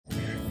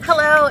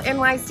Hello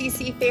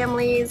NYCC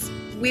families,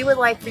 we would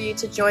like for you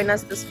to join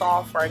us this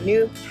fall for our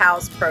new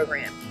PALS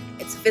program.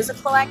 It's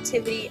physical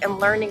activity and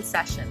learning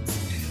sessions.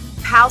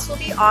 PALS will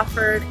be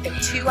offered in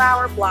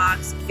 2-hour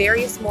blocks,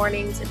 various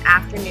mornings and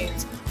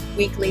afternoons,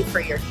 weekly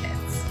for your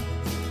kids.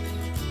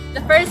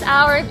 The first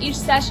hour of each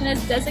session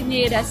is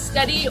designated as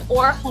study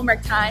or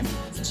homework time.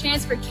 It's a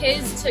chance for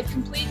kids to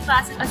complete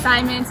class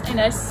assignments in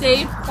a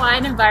safe,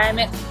 quiet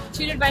environment,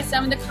 tutored by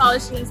some of the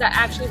college students that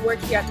actually work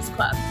here at this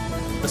club.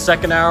 The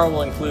second hour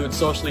will include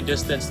socially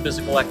distanced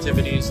physical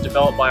activities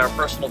developed by our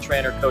personal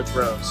trainer, Coach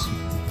Rose.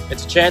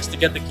 It's a chance to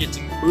get the kids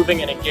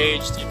moving and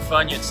engaged in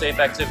fun yet safe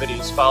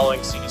activities following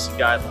CDC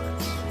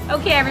guidelines.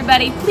 Okay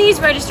everybody,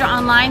 please register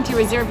online to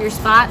reserve your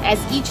spot as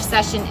each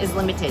session is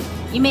limited.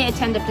 You may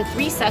attend up to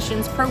 3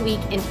 sessions per week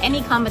in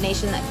any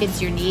combination that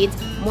fits your needs,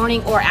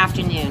 morning or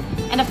afternoon.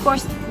 And of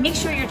course, make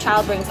sure your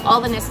child brings all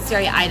the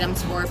necessary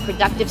items for a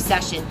productive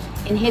session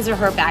in his or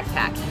her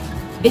backpack.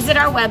 Visit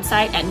our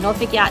website at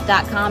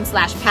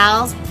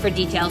norfolkyacht.com/pals for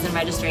details and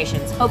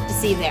registrations. Hope to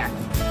see you there.